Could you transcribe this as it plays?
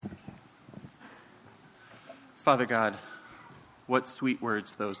Father God, what sweet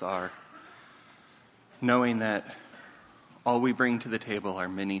words those are, knowing that all we bring to the table are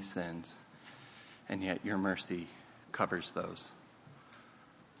many sins, and yet your mercy covers those.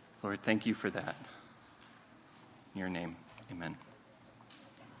 Lord, thank you for that. In your name, amen.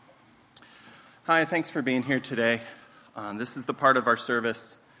 Hi, thanks for being here today. This is the part of our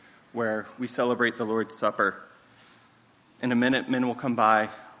service where we celebrate the Lord's Supper. In a minute, men will come by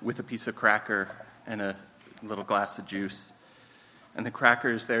with a piece of cracker and a little glass of juice. And the cracker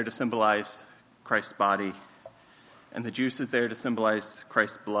is there to symbolize Christ's body, and the juice is there to symbolize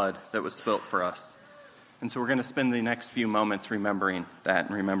Christ's blood that was spilt for us. And so we're going to spend the next few moments remembering that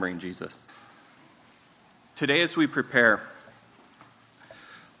and remembering Jesus. Today, as we prepare,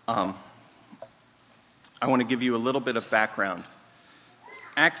 I want to give you a little bit of background.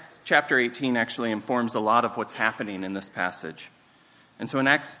 Acts chapter 18 actually informs a lot of what's happening in this passage. And so in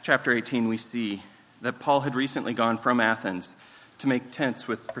Acts chapter 18, we see that Paul had recently gone from Athens to make tents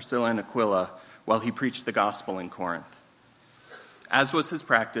with Priscilla and Aquila while he preached the gospel in Corinth. As was his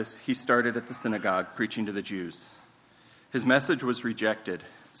practice, he started at the synagogue preaching to the Jews. His message was rejected,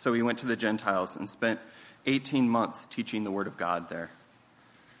 so he went to the Gentiles and spent 18 months teaching the word of God there.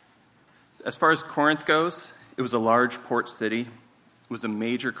 As far as Corinth goes, it was a large port city. It was a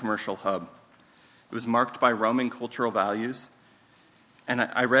major commercial hub. It was marked by Roman cultural values. And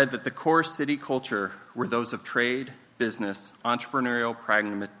I read that the core city culture were those of trade, business, entrepreneurial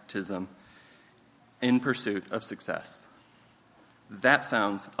pragmatism in pursuit of success. That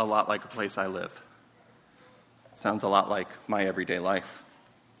sounds a lot like a place I live. It sounds a lot like my everyday life.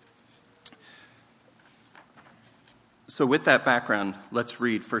 So with that background, let's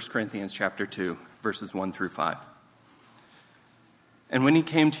read 1 Corinthians chapter 2, verses 1 through 5. And when I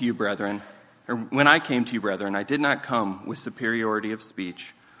came to you, brethren, I did not come with superiority of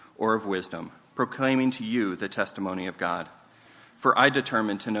speech or of wisdom, proclaiming to you the testimony of God. For I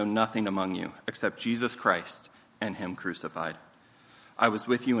determined to know nothing among you except Jesus Christ and him crucified. I was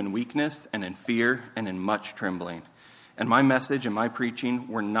with you in weakness and in fear and in much trembling. And my message and my preaching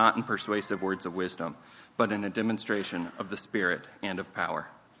were not in persuasive words of wisdom, but in a demonstration of the Spirit and of power,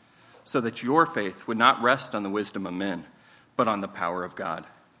 so that your faith would not rest on the wisdom of men, but on the power of God.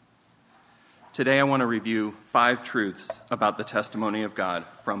 Today I want to review 5 truths about the testimony of God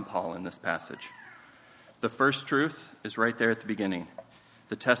from Paul in this passage. The first truth is right there at the beginning.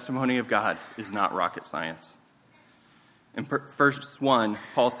 The testimony of God is not rocket science. In verse 1,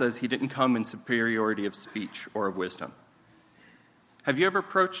 Paul says he didn't come in superiority of speech or of wisdom. Have you ever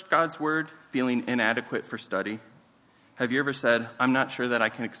approached God's word feeling inadequate for study? Have you ever said, I'm not sure that I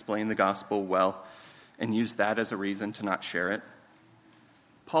can explain the gospel well, and use that as a reason to not share it?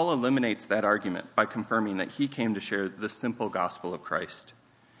 Paul eliminates that argument by confirming that he came to share the simple gospel of Christ,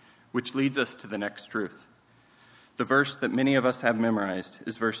 which leads us to the next truth. The verse that many of us have memorized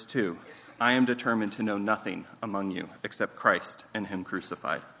is verse 2. I am determined to know nothing among you except Christ and him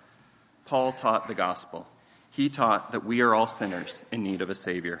crucified. Paul taught the gospel. He taught that we are all sinners in need of a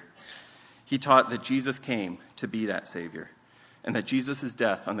Savior. He taught that Jesus came to be that Savior, and that Jesus'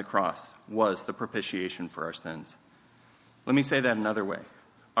 death on the cross was the propitiation for our sins. Let me say that another way.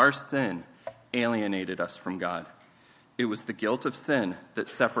 Our sin alienated us from God. It was the guilt of sin that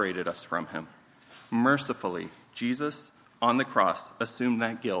separated us from him. Mercifully, Jesus on the cross assumed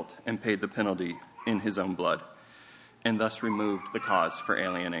that guilt and paid the penalty in his own blood, and thus removed the cause for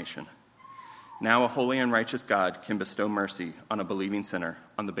alienation. Now a holy and righteous God can bestow mercy on a believing sinner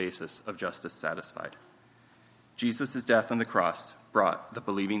on the basis of justice satisfied. Jesus' death on the cross brought the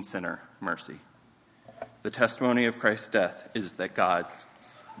believing sinner mercy. The testimony of Christ's death is that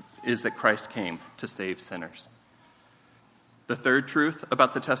Christ came to save sinners. The third truth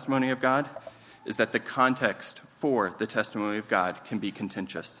about the testimony of God is that the context for the testimony of God can be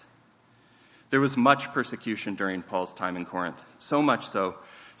contentious. There was much persecution during Paul's time in Corinth, so much so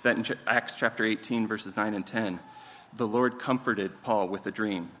that in Acts chapter 18, verses 9 and 10, the Lord comforted Paul with a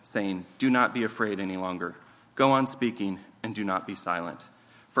dream, saying, do not be afraid any longer. Go on speaking and do not be silent.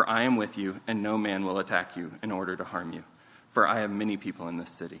 For I am with you, and no man will attack you in order to harm you. For I have many people in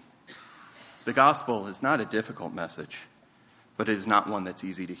this city. The gospel is not a difficult message, but it is not one that's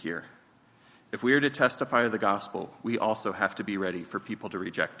easy to hear. If we are to testify of the gospel, we also have to be ready for people to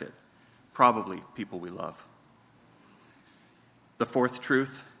reject it, probably people we love. The fourth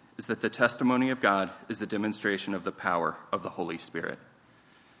truth is that the testimony of God is a demonstration of the power of the Holy Spirit.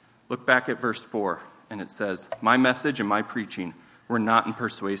 Look back at verse 4, and it says, my message and my preaching were not in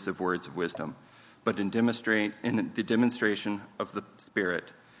persuasive words of wisdom, but in the demonstration of the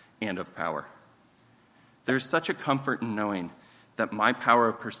Spirit and of power. There is such a comfort in knowing that my power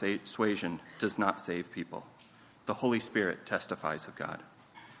of persuasion does not save people, the Holy Spirit testifies of God.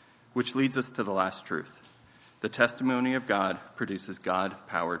 Which leads us to the last truth. The testimony of God produces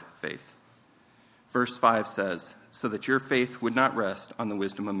God-powered faith. Verse 5 says, so that your faith would not rest on the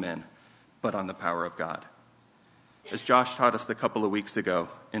wisdom of men, but on the power of God. As Josh taught us a couple of weeks ago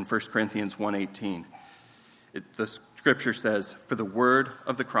in 1 Corinthians 1:18, the scripture says, for the word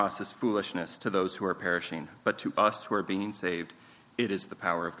of the cross is foolishness to those who are perishing, but to us who are being saved, it is the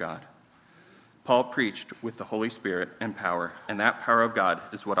power of God. Paul preached with the Holy Spirit and power, and that power of God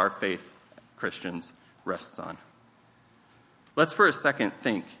is what our faith, Christians, rests on. Let's for a second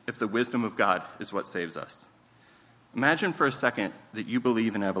think if the wisdom of God is what saves us. Imagine for a second that you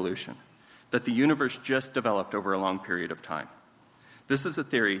believe in evolution, that the universe just developed over a long period of time. This is a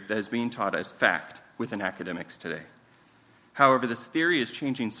theory that is being taught as fact within academics today. However, this theory is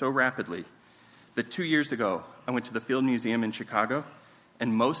changing so rapidly that 2 years ago, I went to the Field Museum in Chicago,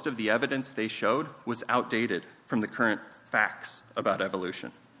 and most of the evidence they showed was outdated from the current facts about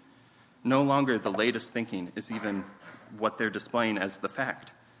evolution. No longer the latest thinking is even what they're displaying as the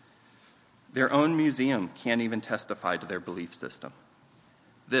fact. Their own museum can't even testify to their belief system.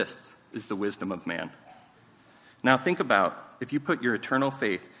 This is the wisdom of man. Now think about if you put your eternal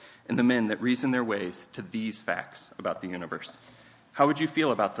faith in the men that reason their ways to these facts about the universe. How would you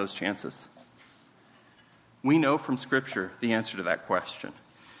feel about those chances? We know from Scripture the answer to that question.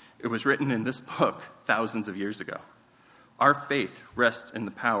 It was written in this book thousands of years ago. Our faith rests in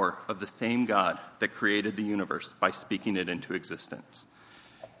the power of the same God that created the universe by speaking it into existence.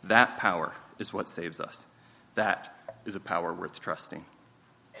 That power is what saves us. That is a power worth trusting.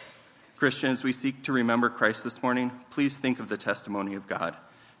 Christians, as we seek to remember Christ this morning, please think of the testimony of God.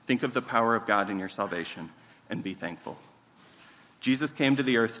 Think of the power of God in your salvation, and be thankful. Jesus came to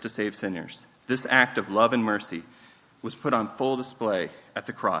the earth to save sinners. This act of love and mercy was put on full display at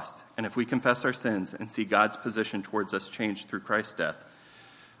the cross. And if we confess our sins and see God's position towards us changed through Christ's death,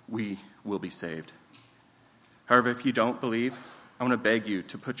 we will be saved. However, if you don't believe, I want to beg you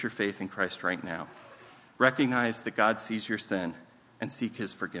to put your faith in Christ right now. Recognize that God sees your sin and seek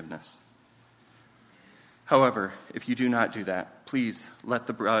his forgiveness. However, if you do not do that, please let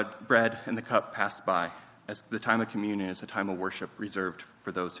the bread and the cup pass by, as the time of communion is a time of worship reserved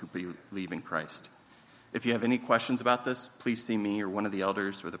for those who believe in Christ. If you have any questions about this, please see me or one of the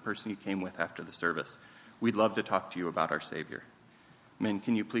elders or the person you came with after the service. We'd love to talk to you about our Savior. Men,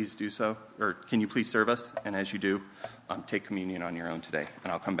 can you please do so? Or can you please serve us? And as you do, take communion on your own today,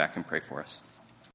 and I'll come back and pray for us.